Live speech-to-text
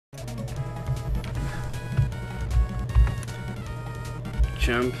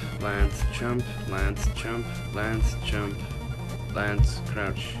Jump, land, jump, land, jump, land, jump, land,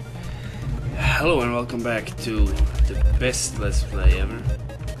 crouch. Hello and welcome back to the best Let's Play ever.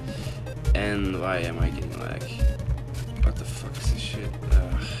 And why am I getting lag? What the fuck is this shit?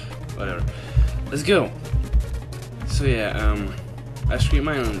 Whatever. Let's go! So yeah, Ice Cream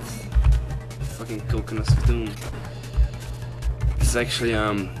Island. Fucking Coconuts of Doom. This is actually,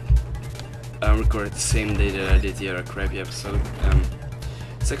 I recorded the same day that I did the other crappy episode.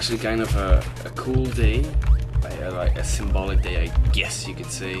 It's actually kind of a cool day, like a symbolic day, I guess you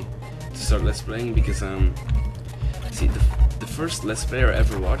could say, to start Let's Playing, because see, the first Let's Player I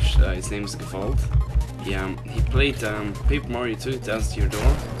ever watched, his name is Gevald. He played Paper Mario 2, Thousand Year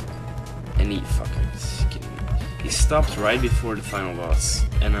Door, and he stopped right before the final boss,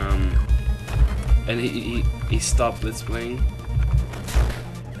 and he stopped Let's Playing,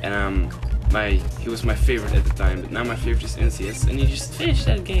 and he was my favorite at the time, but now my favorite is NCS, and he just finished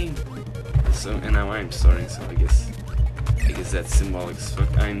that game. So, and now I'm starting, so I guess that's symbolic as fuck.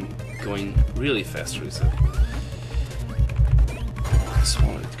 I'm going really fast through, so.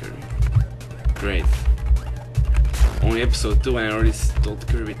 Swallow it, Kirby. Great. Only episode 2 and I already told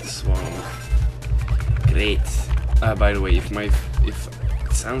Kirby to swallow. Great. By the way, if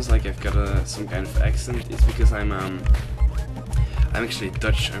it sounds like I've got some kind of accent, it's because I'm actually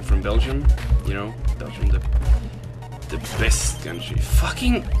Dutch. I'm from Belgium, you know, Belgium, the best country.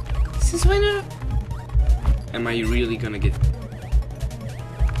 Fucking, since when am I really gonna get?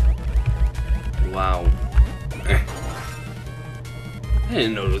 Wow. I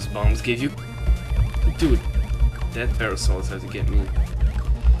didn't know those bombs gave you, dude. That parasol is out to get me.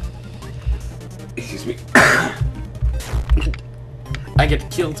 Excuse me. I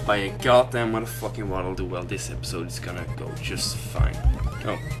get killed by a goddamn motherfucking waddle do. Well, this episode is gonna go just fine.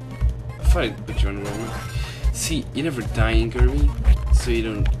 Oh, I thought I'd put you on roll. See, you never die in Kirby, so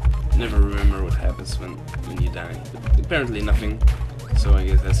you never remember what happens when you die. But apparently nothing, so I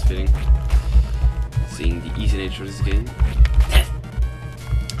guess that's fitting. Seeing the easy nature of this game.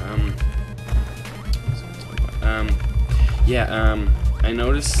 I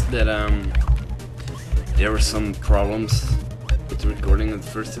noticed that there were some problems with the recording of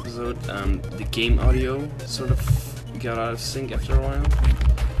the first episode. The game audio sort of got out of sync after a while.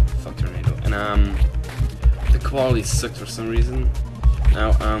 Fuck tornado. And the quality sucked for some reason.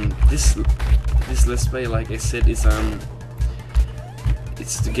 Now this Let's Play, like I said, is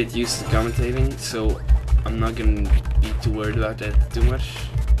it's to get used to commentating, so I'm not gonna be too worried about that too much.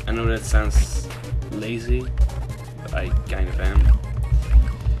 I know that sounds lazy, but I kind of am.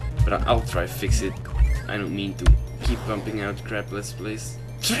 But I'll try to fix it. I don't mean to keep pumping out crap Let's Plays.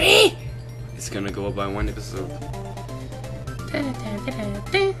 3! It's gonna go up by 1 episode.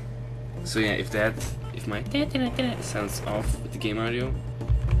 So yeah, if my sounds off with the game audio,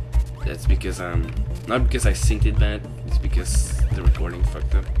 that's because not because I synced it bad, it's because the recording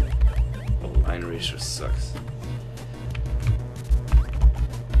fucked up. Oh, line erasure sucks.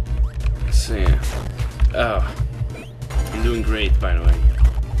 So yeah. Oh, I'm doing great, by the way.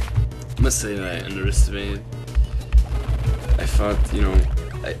 I must say that I underestimated. I thought, you know,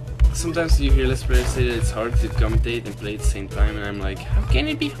 sometimes you hear Let's Players say that it's hard to commentate and play at the same time, and I'm like, how can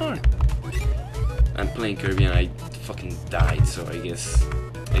it be hard? I'm playing Kirby and I fucking died, so I guess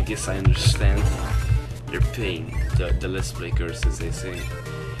I understand their pain, the Let's Play curse, as they say.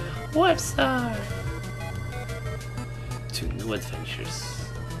 Warp Star! To new adventures.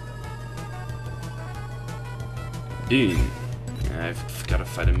 Dude, I've gotta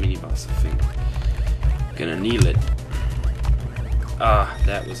fight a mini boss, I think. Gonna kneel it. Ah,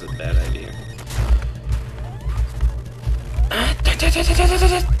 that was a bad idea.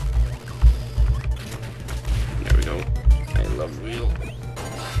 There we go. I love wheel.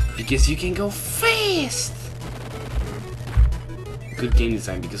 Because you can go fast! Good game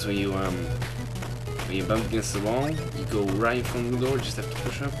design, because when you bump against the wall, you go right in front of the door, just have to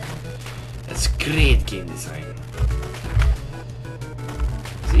push up. That's great game design.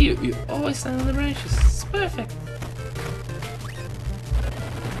 See, you always stand on the branches. It's perfect.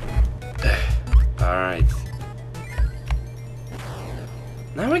 Alright.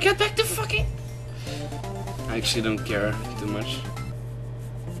 Now we get back to fucking... I actually don't care too much.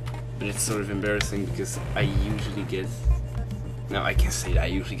 But it's sort of embarrassing because I usually get... No, I can't say that I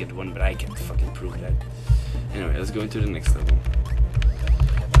usually get 1, but I can't fucking prove that. Anyway, let's go into the next level.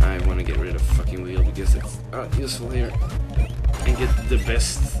 I want to get rid of fucking wheel because it's useful here. And get the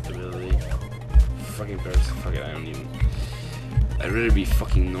best ability. Fucking parasol. Fuck it, I don't even... I'd rather be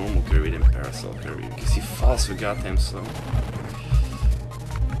fucking normal Kirby than parasol Kirby because he falls so goddamn slow.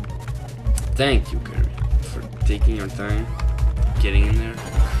 Thank you, Kirby, for taking your time, getting in there.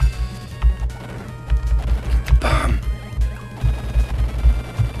 Bam!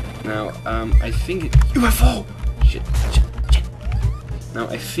 Now, I think UFO! Shit. Now,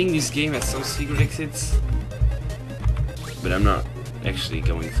 I think this game has some secret exits, but I'm not actually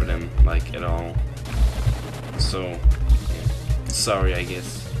going for them, like, at all. So, yeah. Sorry, I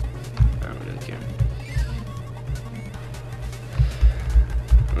guess. I don't really care.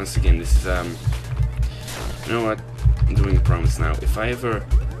 Once again, this is, you know what? I'm doing a promise now. If I ever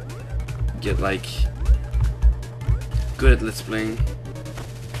get, like, good at Let's Playing,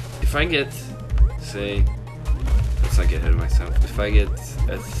 if I get, say, let's not get ahead of myself, if I get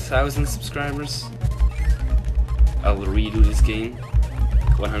 1,000 subscribers, I'll redo this game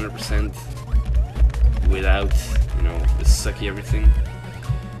 100% without, you know, the sucky everything.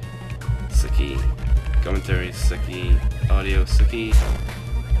 Sucky commentary, sucky audio, sucky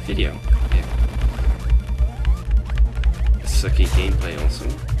video. Yeah. Sucky gameplay also.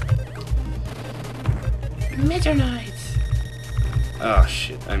 Midnight! Oh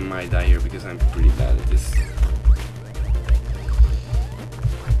shit, I might die here because I'm pretty bad at this.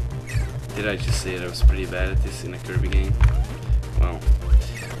 Did I just say that I was pretty bad at this in a Kirby game? Well,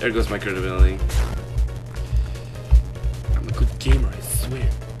 there goes my credibility. I'm a good gamer, I swear.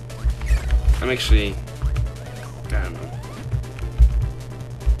 I'm actually... I don't know.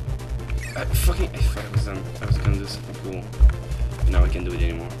 I thought I was done. I was gonna do something cool. But now I can't do it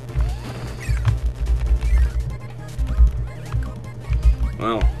anymore.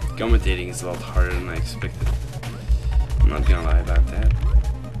 Well, commentating is a lot harder than I expected. I'm not gonna lie about that.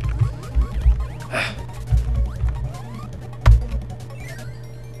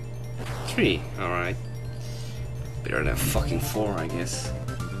 3, alright. Better than fucking 4, I guess.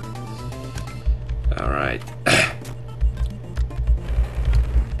 Alright.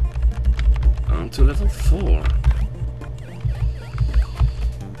 On to level 4.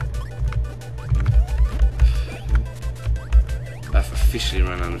 I've officially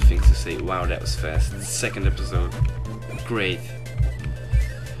run out of things to say. Wow, that was fast. Second episode. Great.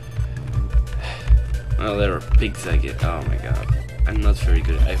 Well, there are pigs I get. Oh my god. I'm not very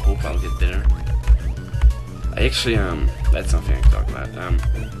good. I hope I'll get better. I actually, that's something I can talk about.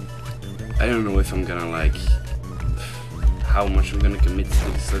 I don't know if I'm gonna, like, how much I'm gonna commit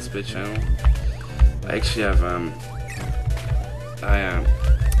to this Let's Play channel. I actually have,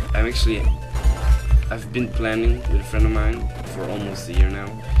 I've been planning with a friend of mine for almost a year now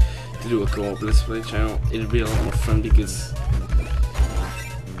to do a co-op Let's Play channel. It'll be a lot more fun because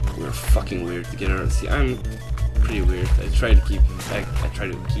we're fucking weird together. See, I'm pretty weird. I try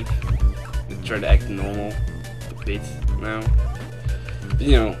to act normal a bit now. But,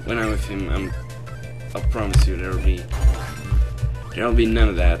 you know, when I'm with him, I'll promise you there'll be none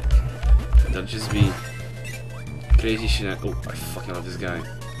of that. There'll just be crazy shit. Oh, I fucking love this guy.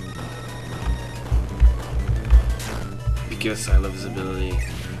 Because I love his ability.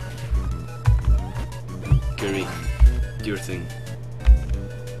 Kirby, do your thing.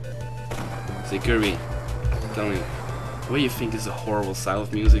 Say, Kirby, tell me, what do you think is a horrible style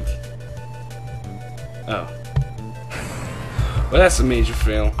of music? Oh. Well, that's a major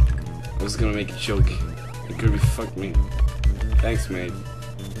fail. I was gonna make a joke. And Kirby fucked me. Thanks, mate.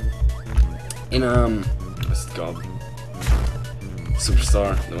 In, what's it called?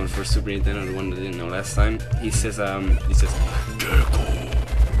 Superstar, the one for Super Nintendo, the one that I didn't know last time. He says, Deathcore,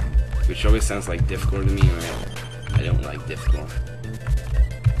 which always sounds like deathcore to me, and I don't like deathcore.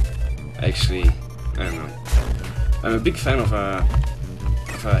 Actually, I don't know. I'm a big fan of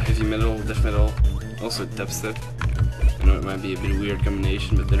heavy metal, death metal, also dubstep. I know it might be a bit weird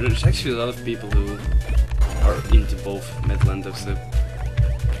combination, but there's actually a lot of people who are into both metal and dubstep.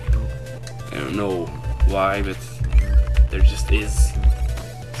 I don't know why, but there just is.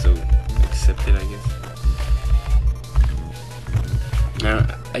 So accept it, I guess. Now,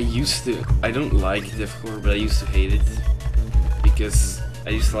 I don't like deathcore, but I used to hate it because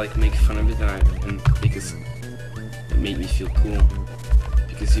I used to like make fun of it, and because it made me feel cool.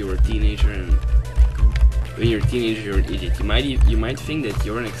 Because you were a teenager, and when you're a teenager, you're an idiot. You might think that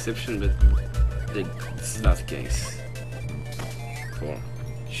you're an exception, but that's not the case. For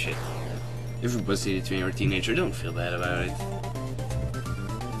shit. Everybody's idiot when you're a teenager. Don't feel bad about it.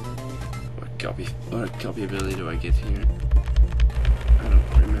 What copy ability do I get here? I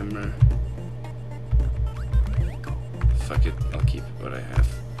don't remember. Fuck it, I'll keep what I have,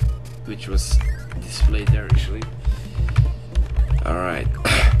 which was displayed there actually. Alright.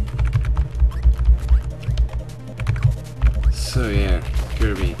 So yeah,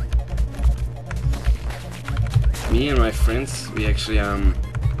 Kirby. Me and my friends, we actually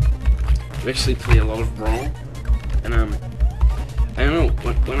we actually play a lot of Brawl, and I don't know,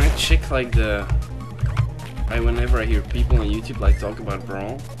 when I check like whenever I hear people on YouTube like talk about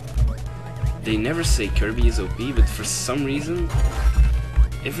Brawl, they never say Kirby is OP, but for some reason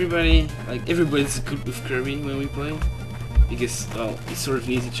everybody's good with Kirby when we play, because well, it's sort of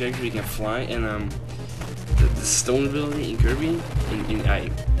an easy character, you can fly, and the stone ability in Kirby,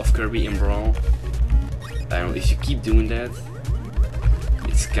 of Kirby in Brawl, I don't know, if you keep doing that,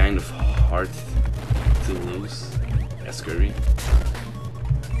 it's kind of hard to lose as Kirby,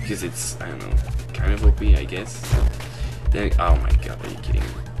 because it's, I don't know, kind of OP, I guess. Then, oh my god, are you kidding me?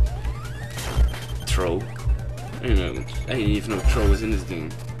 Throw? I didn't even know Throw was in this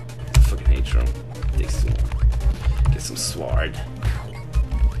game. I fucking hate Throw. It takes too long. Get some sword.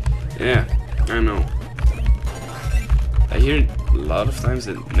 Yeah, I know. I hear a lot of times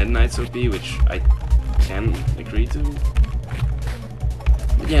that Meta Knight's OP, which I can agree to.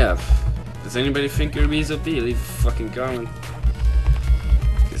 But yeah, does anybody think Kirby is OP? Leave a fucking comment.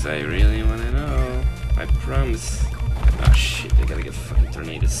 Because I really wanna know. I promise. Ah shit, I gotta get fucking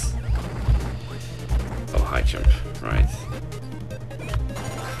tornadoes. Oh, high jump, right.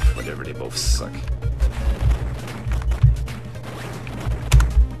 Whatever, they both suck.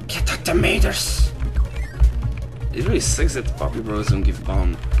 Get the tomatoes! It really sucks that the Poppy Bros don't give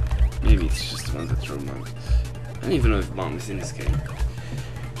bomb. Maybe it's just the ones that throw bomb. I don't even know if bomb is in this game.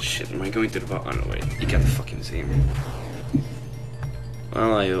 Shit, am I going to the bomb? Oh no, wait, you got the fucking same.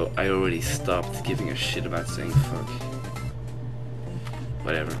 Well, I already stopped giving a shit about saying fuck.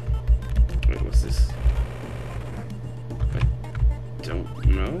 Whatever. Wait, what's this? Don't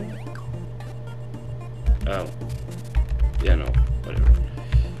know. Oh. Yeah, no. Whatever.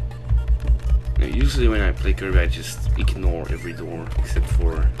 Now, usually when I play Kirby, I just ignore every door except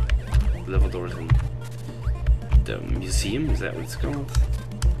for level doors in the museum. Is that what it's called?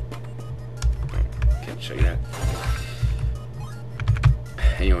 Oh, can't check that.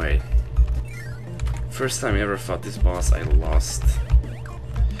 Anyway, first time I ever fought this boss, I lost.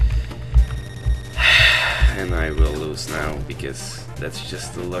 And I will lose now, because that's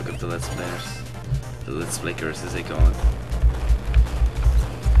just the luck of the Let's Players. The Let's Play curse, as they call it.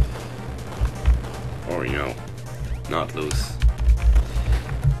 Or, you know, not lose.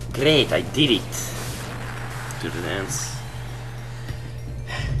 Great, I did it! Do the dance.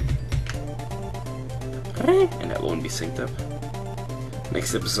 And that won't be synced up.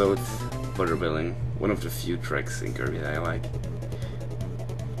 Next episode, Butter Billing. One of the few tracks in Kirby that I like.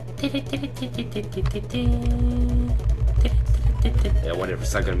 Yeah, whatever,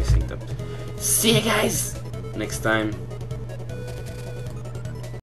 it's not gonna be synced up. See you guys next time.